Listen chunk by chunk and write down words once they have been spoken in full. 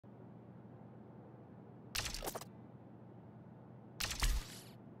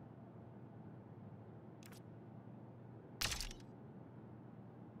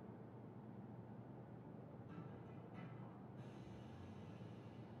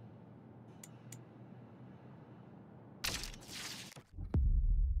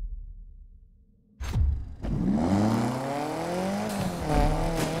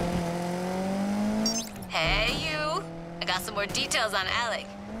out some more details on Alec.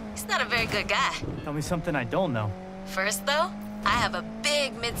 He's not a very good guy. Tell me something I don't know. First, though, I have a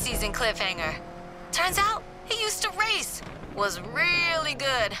big mid-season cliffhanger. Turns out, he used to race. Was really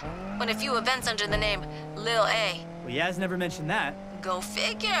good. Won a few events under the name Lil A. Well, Yaz never mentioned that. Go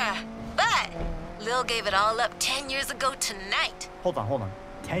figure. But Lil gave it all up 10 years ago tonight. Hold on.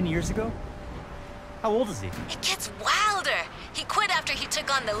 10 years ago? How old is he? It gets wilder. He quit after he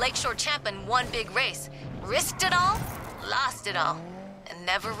took on the Lakeshore champ in one big race. Risked it all, lost it all, and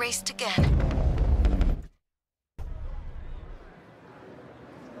never raced again.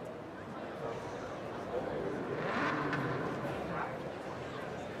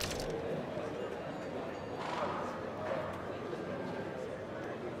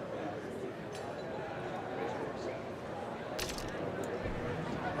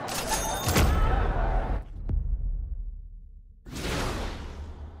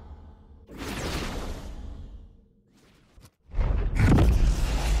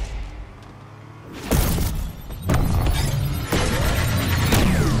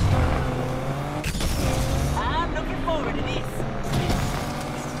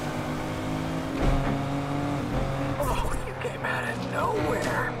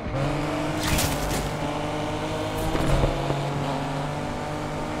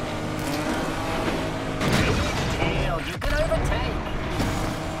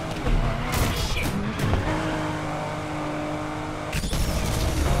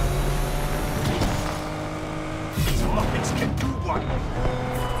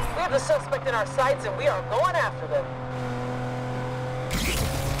 The suspect in our sights, and we are going after them.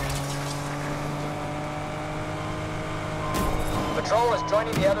 Patrol is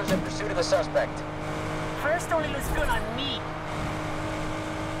joining the others in pursuit of the suspect. First only looks good on me.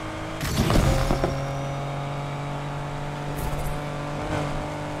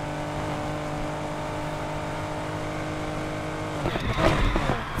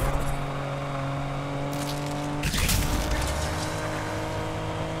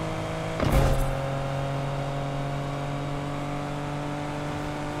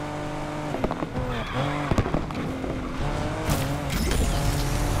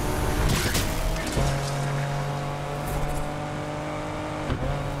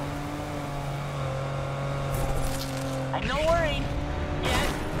 No worry.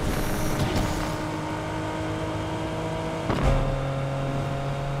 Yes.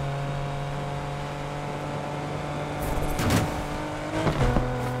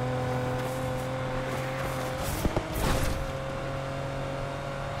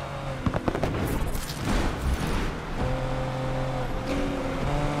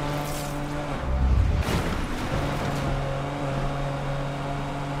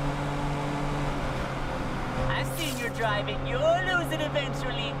 Driving, you'll lose it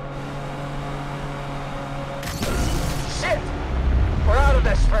eventually. Shit! We're out of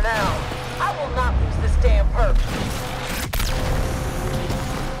this for now. I will not lose this damn perk.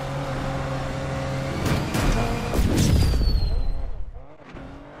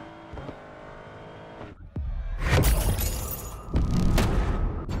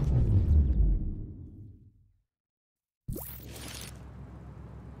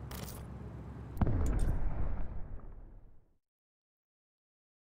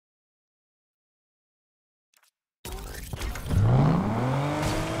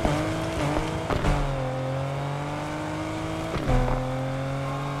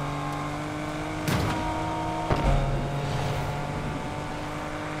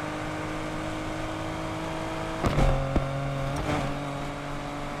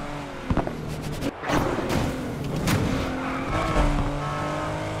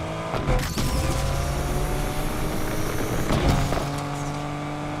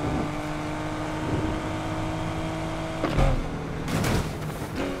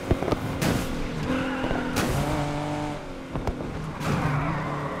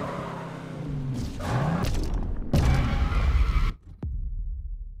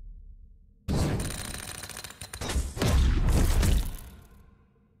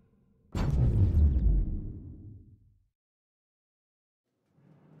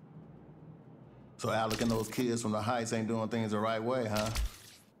 So Alec and those kids from the Heights ain't doing things the right way, huh?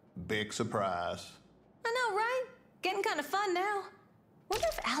 Big surprise. I know, right? Getting kind of fun now. Wonder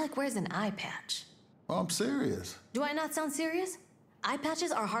if Alec wears an eye patch. Oh, I'm serious. Do I not sound serious? Eye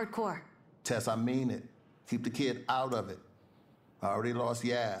patches are hardcore. Tess, I mean it. Keep the kid out of it. I already lost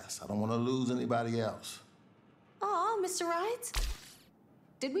Yaz. I don't want to lose anybody else. Oh, Mr. Rides?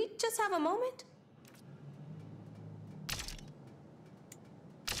 Did we just have a moment?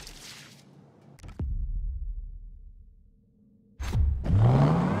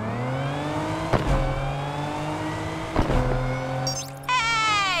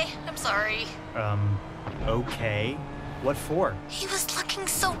 Okay. What for? He was looking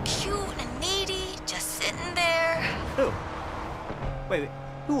so cute and needy, just sitting there. Who? Wait,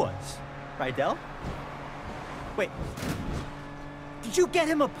 who was? Rydell? Wait. Did you get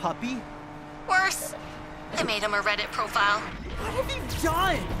him a puppy? Worse, I made him a Reddit profile. What have you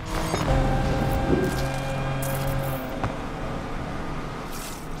done?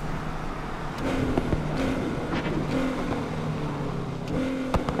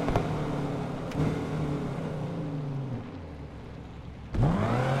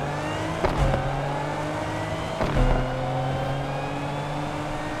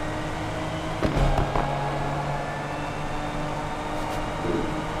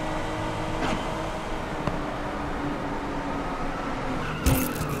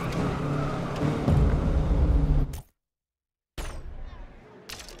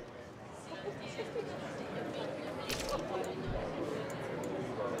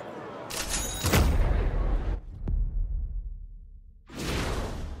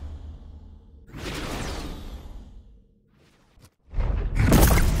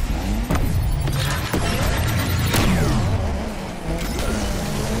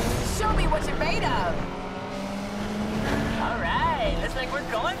 Show me what you're made of. All right, looks like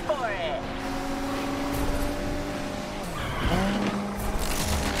we're going for it.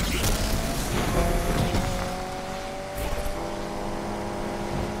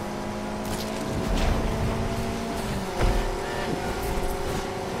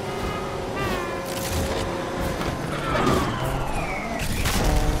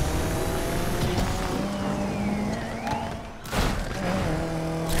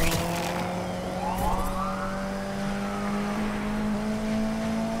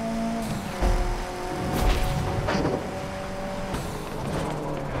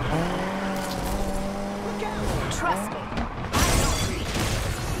 Trust me.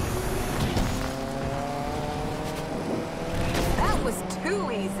 That was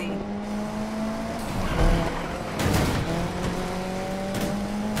too easy.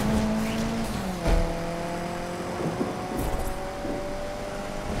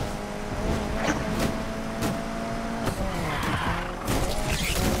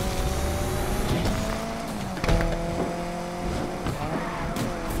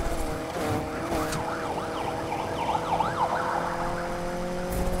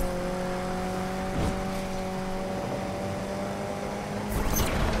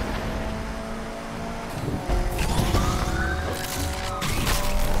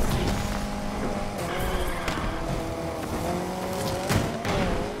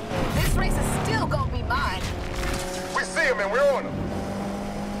 This race is still gonna be mine. We see him and we're on him.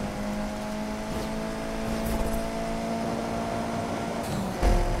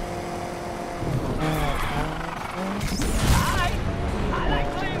 I like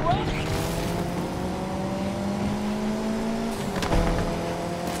playing rugby.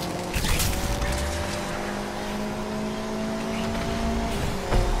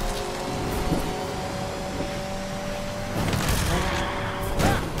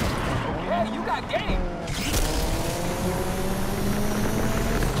 Hey, you got game.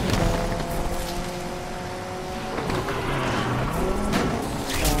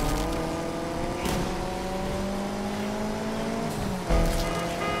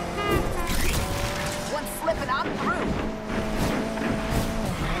 One slip and I'm through.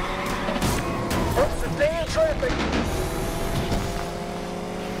 What's the damn traffic?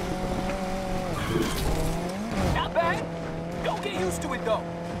 Not bad. Don't get used to it though.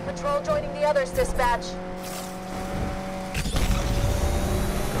 Patrol joining the others, dispatch.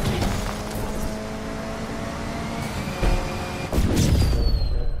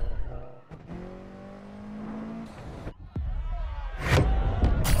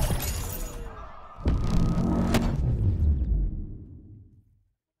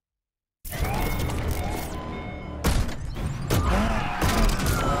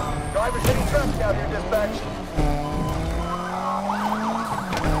 Drivers hitting traffic out here, dispatch.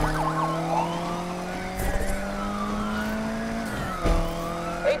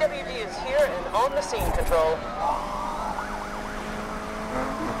 AWD is here and on the scene, Control.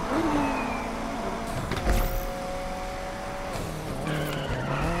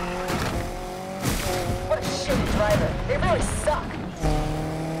 What a shitty driver. They really suck.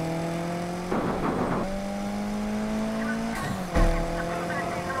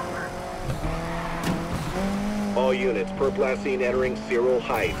 All units, perp last seen entering Cyril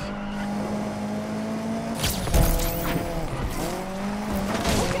Heights.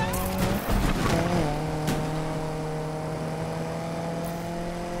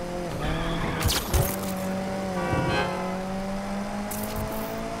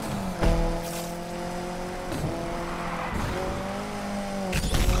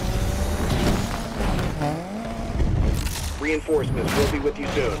 Reinforcements will be with you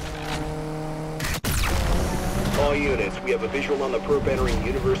soon. All units, we have a visual on the perp entering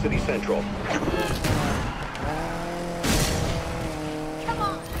University Central. Come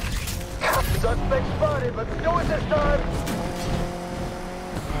on. Suspect spotted. Let's do it this time.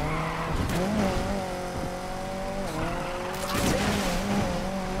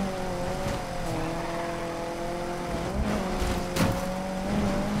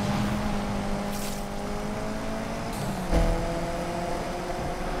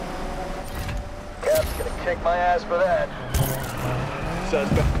 Cap's gonna kick my ass for that.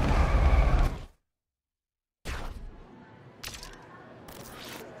 Suspect.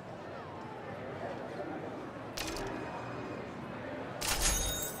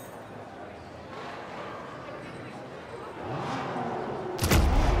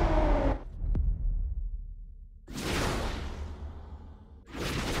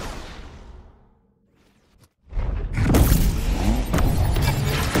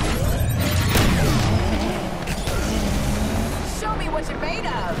 Show me what you're made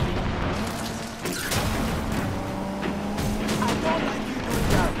of. I don't like you doing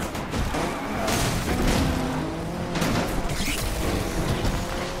that.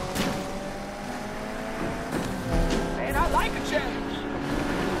 Man, I like a challenge.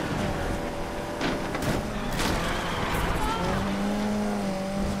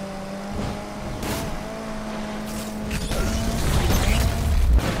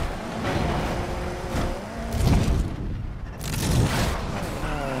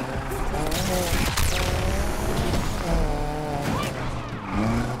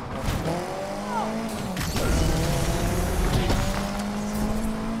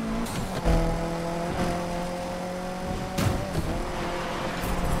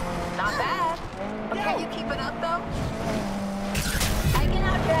 Not bad. But can you keep it up, though? I can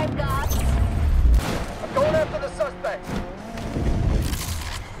outdrive cops. I'm going after the suspect.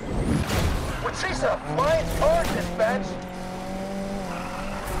 We're chasing a flying car, dispatch.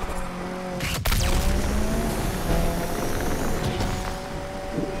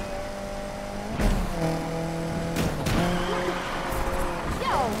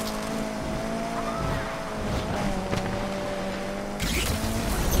 Yo!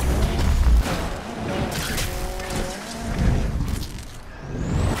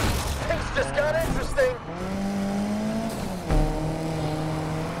 Things just got interesting.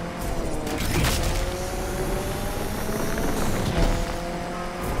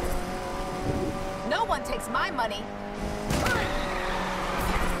 No one takes my money.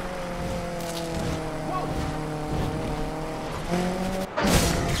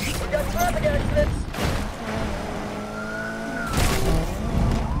 We got traffic accidents.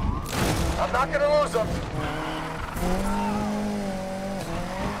 I'm not gonna lose them.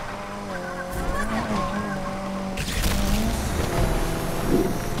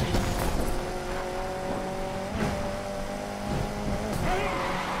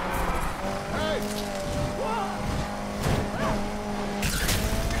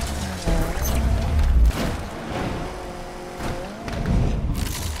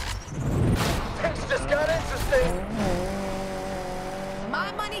 Things just got interesting.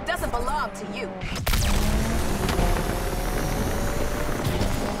 My money doesn't belong to you.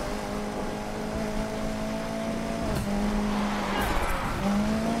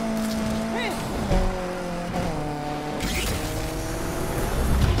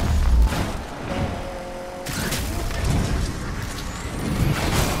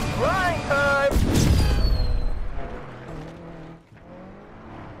 Grind time.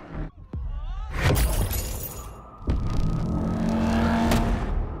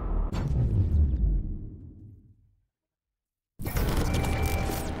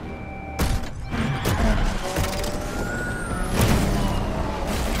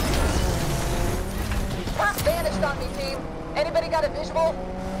 Perp vanished on me, team. Anybody got a visual?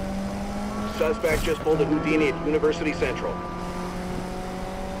 Suspect just pulled a Houdini at University Central.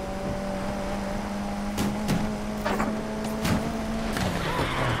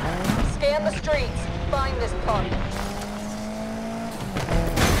 Scan the streets. Find this punk.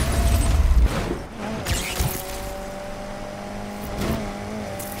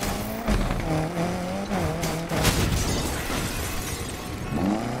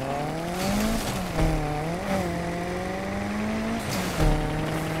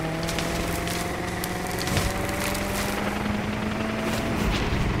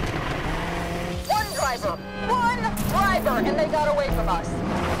 One driver, and they got away from us.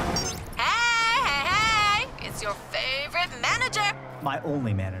 Hey, hey, hey! It's your favorite manager. My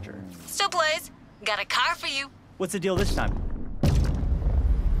only manager. Still plays. Got a car for you. What's the deal this time?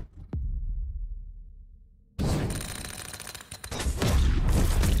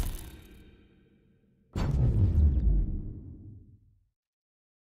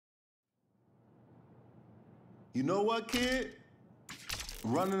 You know what, kid?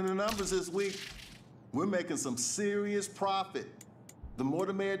 Running the numbers this week, we're making some serious profit. The more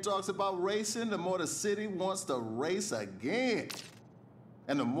the mayor talks about racing, the more the city wants to race again.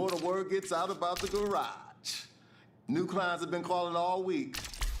 And the more the word gets out about the garage. New clients have been calling all week.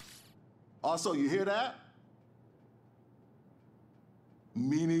 Also, you hear that?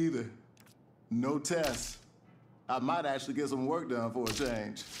 Me neither. No tests. I might actually get some work done for a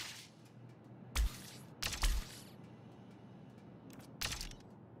change.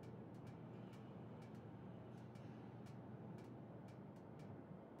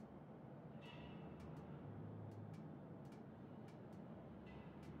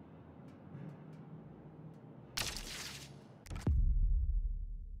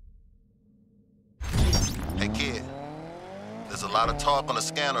 Hey, kid. There's a lot of talk on the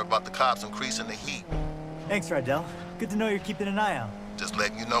scanner about the cops increasing the heat. Thanks, Rydell. Good to know you're keeping an eye out. Just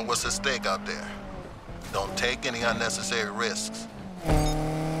letting you know what's at stake out there. Don't take any unnecessary risks.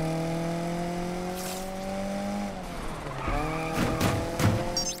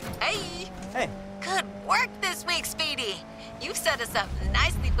 Hey! Hey, Good work this week, Speedy. You set us up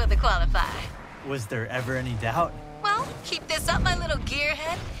nicely for the qualify. was there ever any doubt? Well, keep this up, my little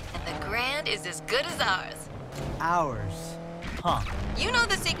gearhead, and the grand is as good as ours. Ours. Huh. You know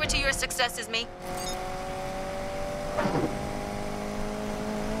the secret to your success is me.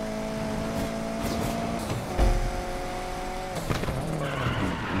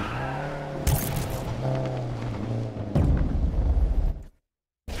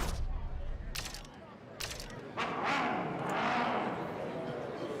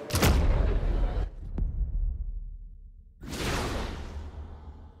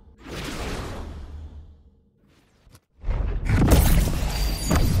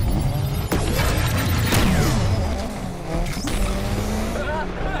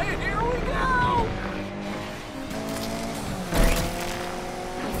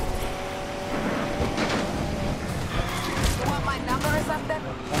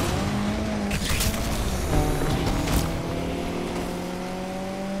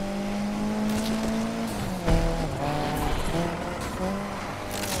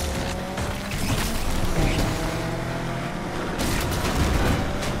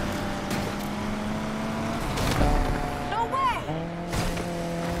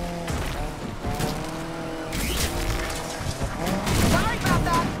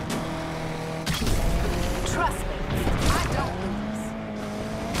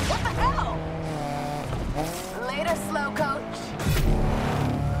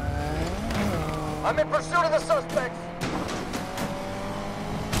 I'm in pursuit of the suspects.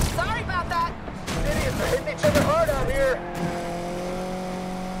 Sorry about that. Idiots are hitting each other hard out here.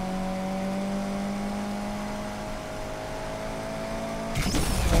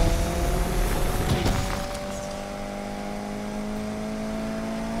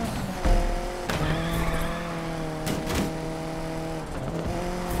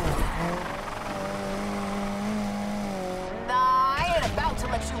 Nah, I ain't about to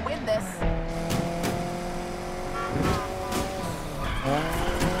let you win this.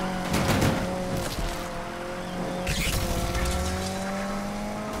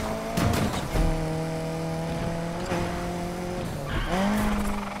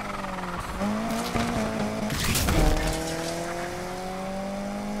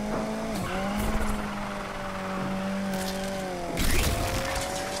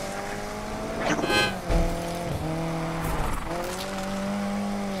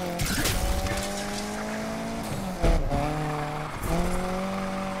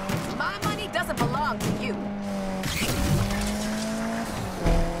 My money doesn't belong to you.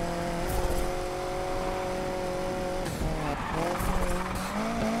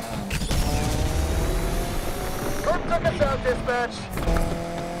 Kurt took us out, dispatch.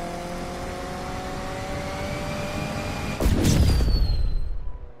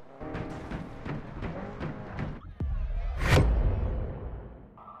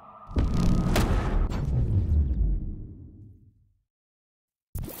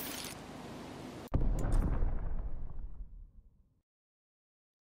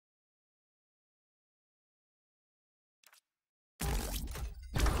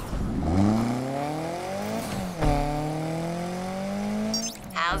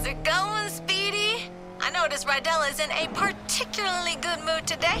 How's it going, Speedy? I noticed Rydell is in a particularly good mood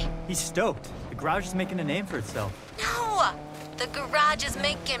today. He's stoked. The garage is making a name for itself. No, the garage is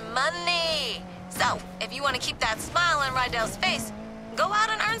making money. So, if you want to keep that smile on Rydell's face, go out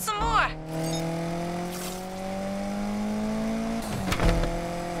and earn some more.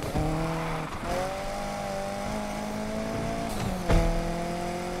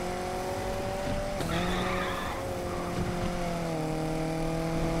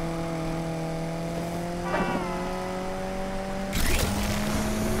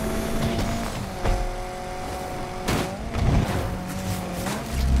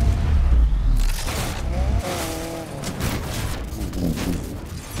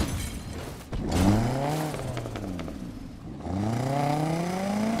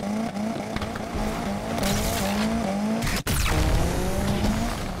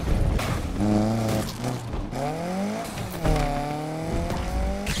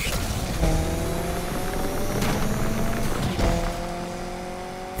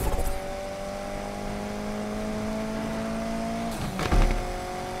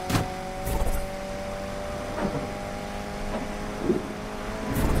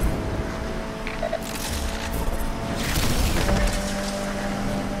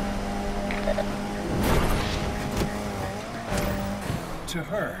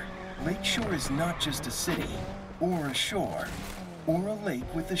 her, Lakeshore is not just a city, or a shore, or a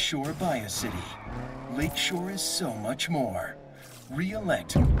lake with a shore by a city. Lakeshore is so much more.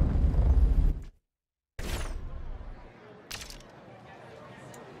 Re-elect.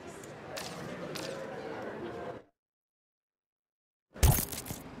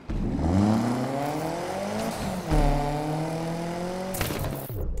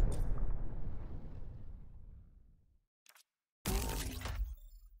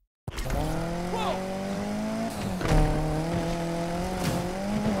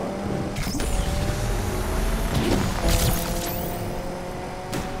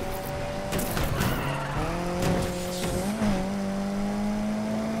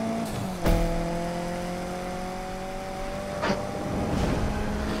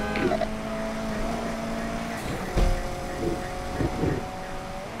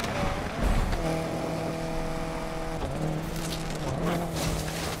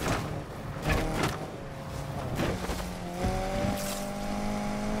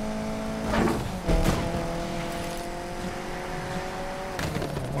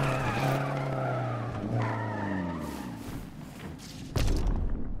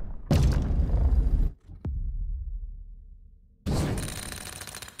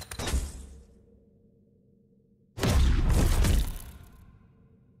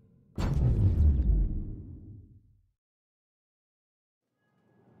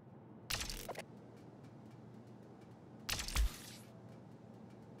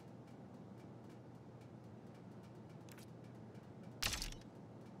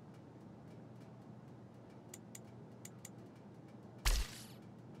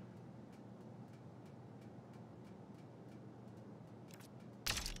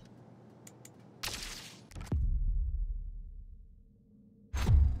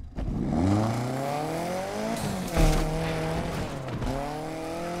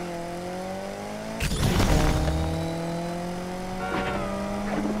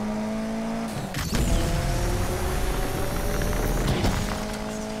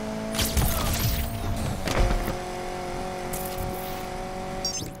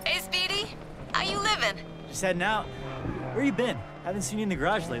 Just heading out. Where you been? Haven't seen you in the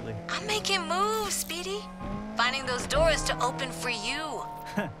garage lately. I'm making moves, Speedy. Finding those doors to open for you.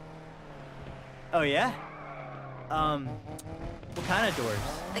 Oh, yeah? What kind of doors?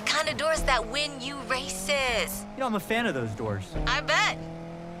 The kind of doors that win you races. You know, I'm a fan of those doors. I bet.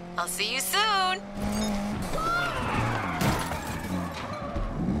 I'll see you soon.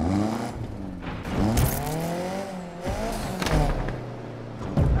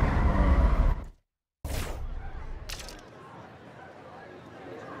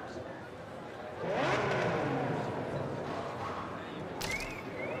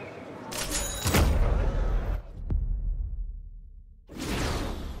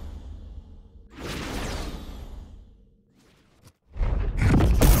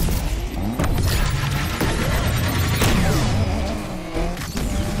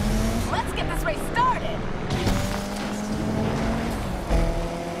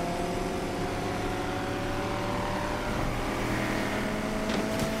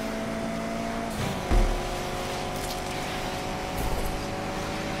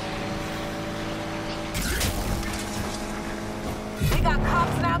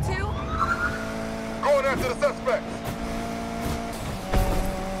 After the suspects.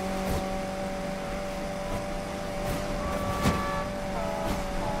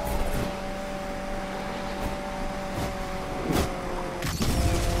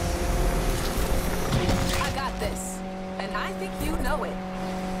 I got this, and I think you know it.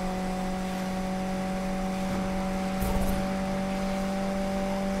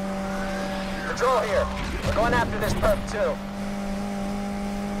 Patrol here. We're going after this perp too.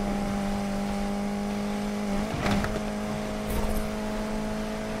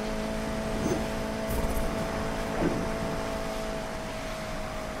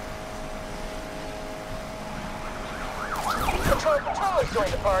 Patrol has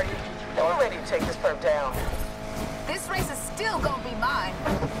joined the party, and we're ready to take this perp down. This race is still gonna be mine.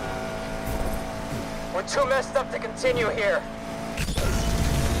 We're too messed up to continue here.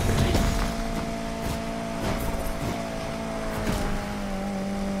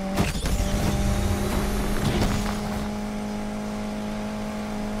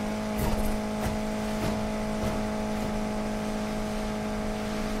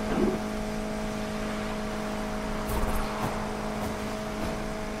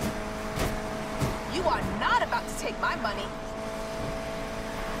 You are not about to take my money.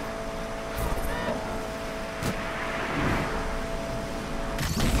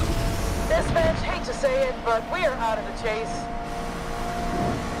 Dispatch, hate to say it, but we are out of the chase.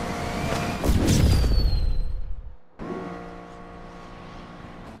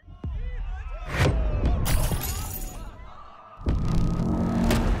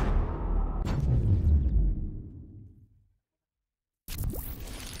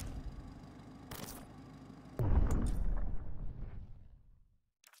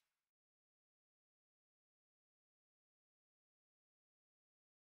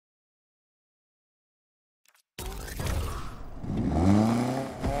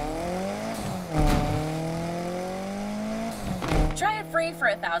 Free for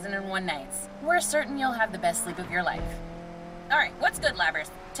 1,001 nights. We're certain you'll have the best sleep of your life. Alright, what's good, Labbers?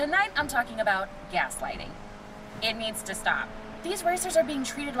 Tonight I'm talking about gaslighting. It needs to stop. These racers are being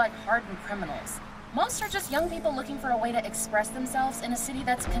treated like hardened criminals. Most are just young people looking for a way to express themselves in a city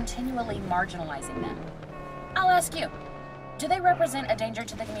that's continually marginalizing them. I'll ask you, do they represent a danger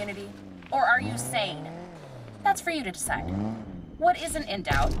to the community? Or are you sane? That's for you to decide. What isn't in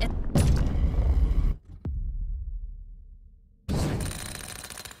doubt is...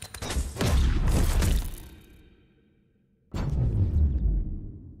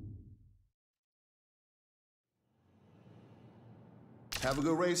 Have a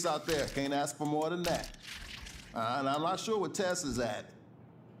good race out there. Can't ask for more than that. And I'm not sure where Tess is at,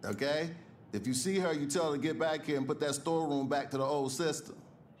 okay? If you see her, you tell her to get back here and put that storeroom back to the old system.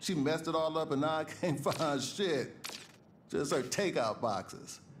 She messed it all up and now I can't find shit. Just her takeout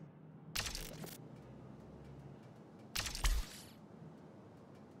boxes.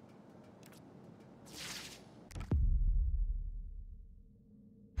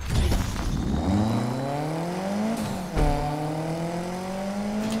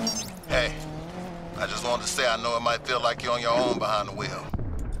 Hey, I just wanted to say I know it might feel like you're on your own behind the wheel.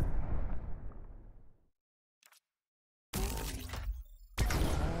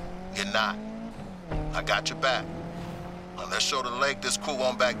 You're not. I got your back. Now let's show the lake this crew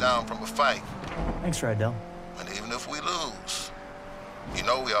won't back down from a fight. Thanks, Rydell. And even if we lose, you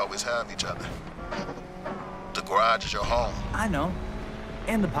know we always have each other. The garage is your home. I know.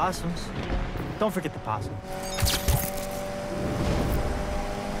 And the possums. Don't forget the possum.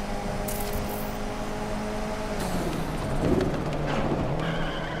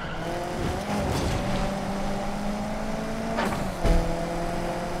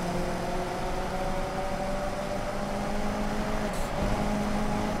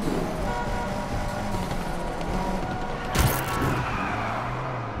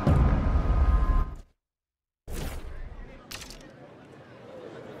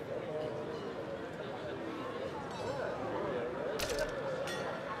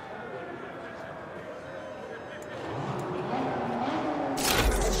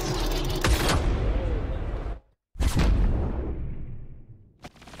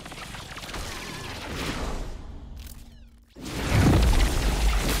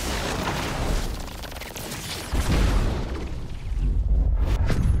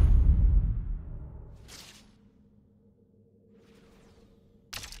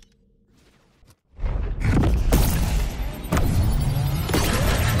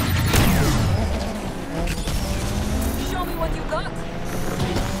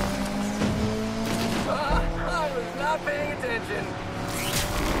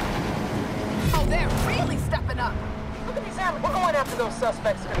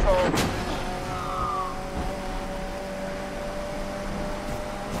 Suspects controlled.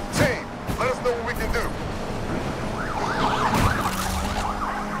 Team, let us know what we can do.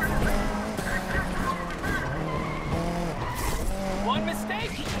 One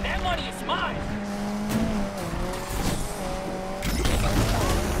mistake, and that money is mine.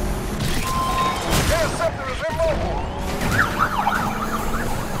 Interceptor is immobile.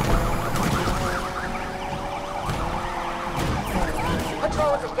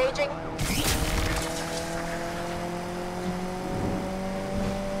 Patrol is engaging.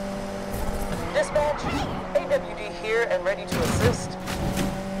 Dispatch, AWD here and ready to assist.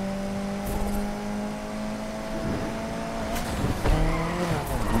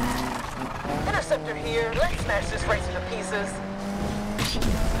 Interceptor here. Let's smash this race into pieces.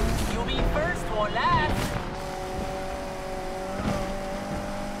 You'll be first or last.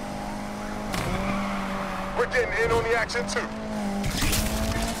 We're getting in on the action too.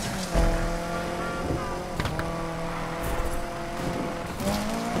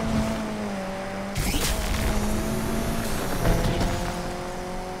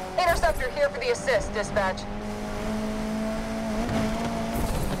 Interceptor here for the assist, dispatch.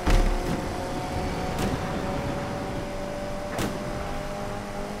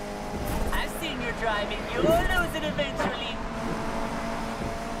 I've seen you driving. You'll lose it eventually.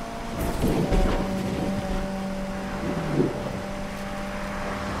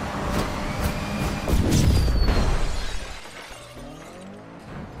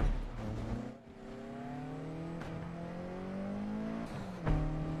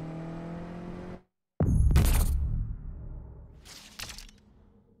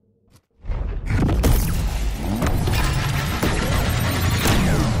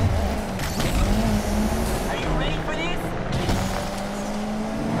 Are you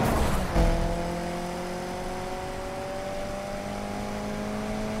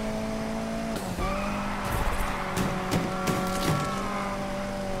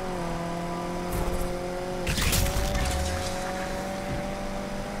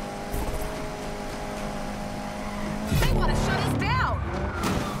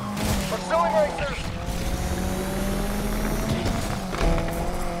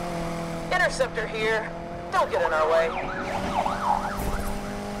Interceptor here. Don't get in our way.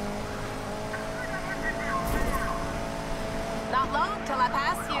 Not long till I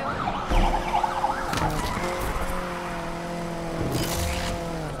pass you.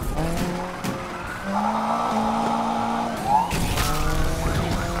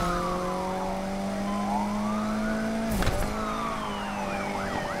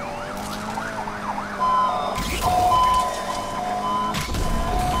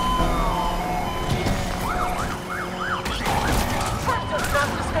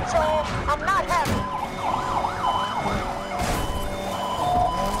 I'm not happy.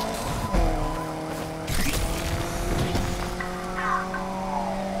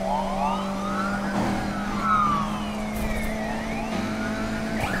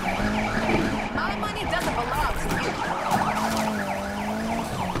 My money doesn't belong to you.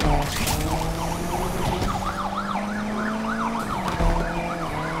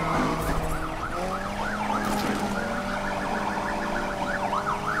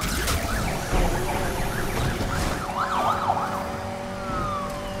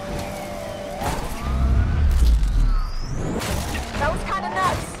 That was kind of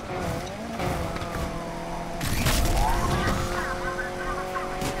nuts.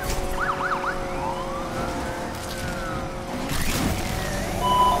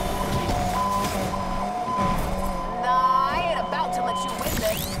 Nah, I ain't about to let you win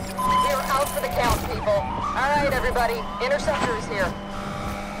this. We're out for the count, people. All right, everybody. Interceptor is here.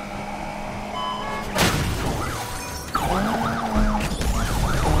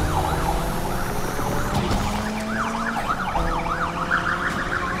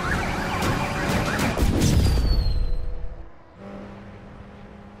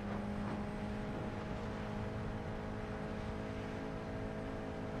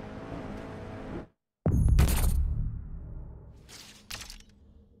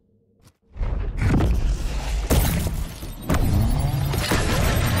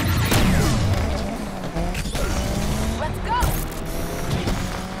 Let's go!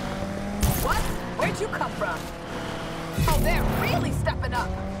 What? Where'd you come from? Oh, they're really stepping up.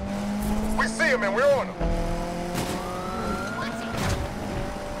 We see him and we're on him.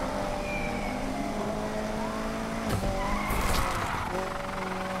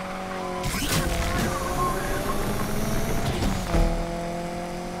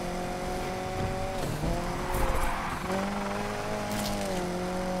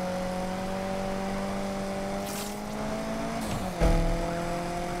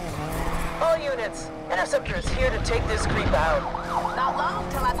 All units, Interceptor is here to take this creep out. Not long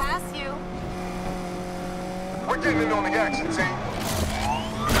till I pass you. We're getting in on the action, team.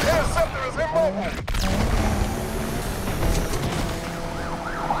 Interceptor is immobile.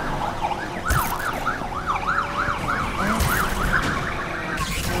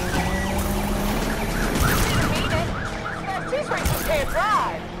 These racers can't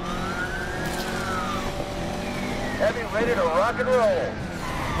drive. Heavy ready to rock and roll.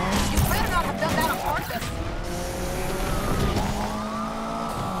 You better not have done that on purpose.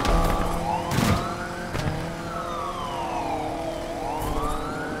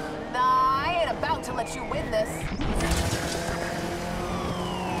 Nah, I ain't about to let you win this.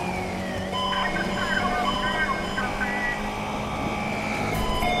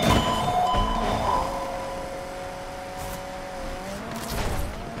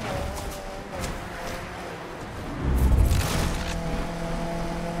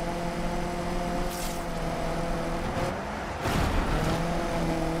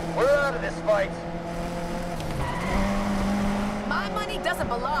 We're out of this fight. My money doesn't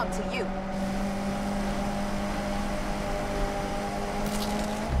belong to you.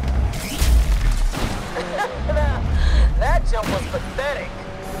 That jump was pathetic.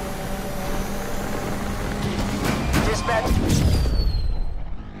 Dispatch.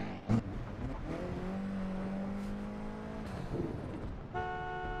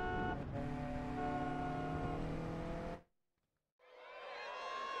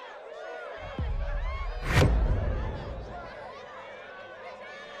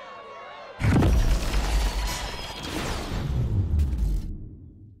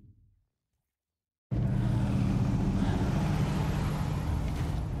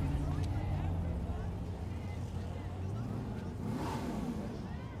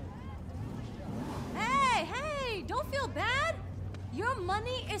 Don't feel bad. Your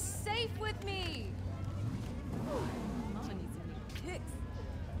money is safe with me. Mama needs some new kicks.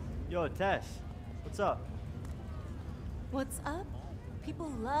 Yo, Tess, what's up? What's up? People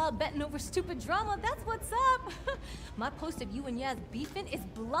love betting over stupid drama. That's what's up. My post of you and Yaz beefing is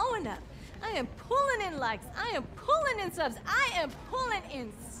blowing up. I am pulling in likes. I am pulling in subs. I am pulling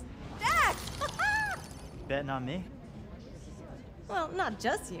in stacked! Betting on me? Well, not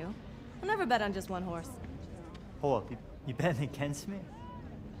just you. I'll never bet on just one horse. Hold up, you betting against me?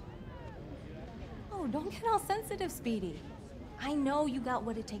 Oh, don't get all sensitive, Speedy. I know you got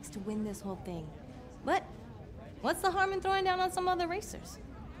what it takes to win this whole thing. But what's the harm in throwing down on some other racers?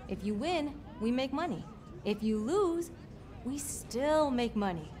 If you win, we make money. If you lose, we still make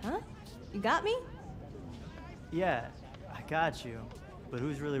money, huh? You got me? Yeah, I got you. But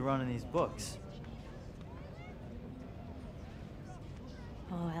who's really running these books?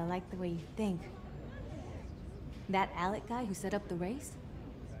 Oh, I like the way you think. That Alec guy who set up the race?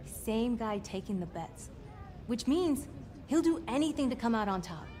 Same guy taking the bets. Which means he'll do anything to come out on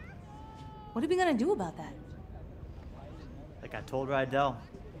top. What are we gonna do about that? Like I told Rydell,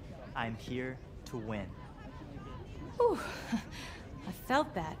 I'm here to win. Whew. I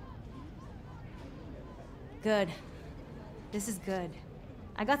felt that. Good. This is good.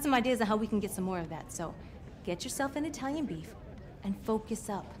 I got some ideas on how we can get some more of that, so get yourself an Italian beef and focus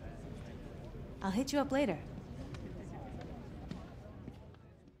up. I'll hit you up later.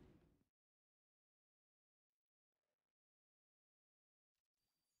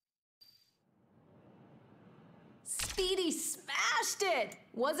 Speedy smashed it!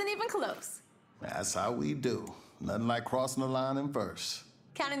 Wasn't even close. That's how we do. Nothing like crossing the line in first.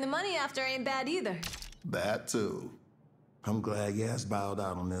 Counting the money after ain't bad either. That too. I'm glad Yaz bowed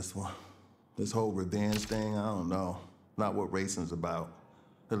out on this one. This whole revenge thing, I don't know. Not what racing's about.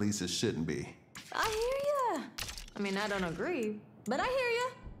 At least it shouldn't be. I hear ya. I mean, I don't agree, but I hear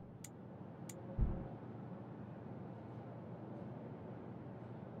ya.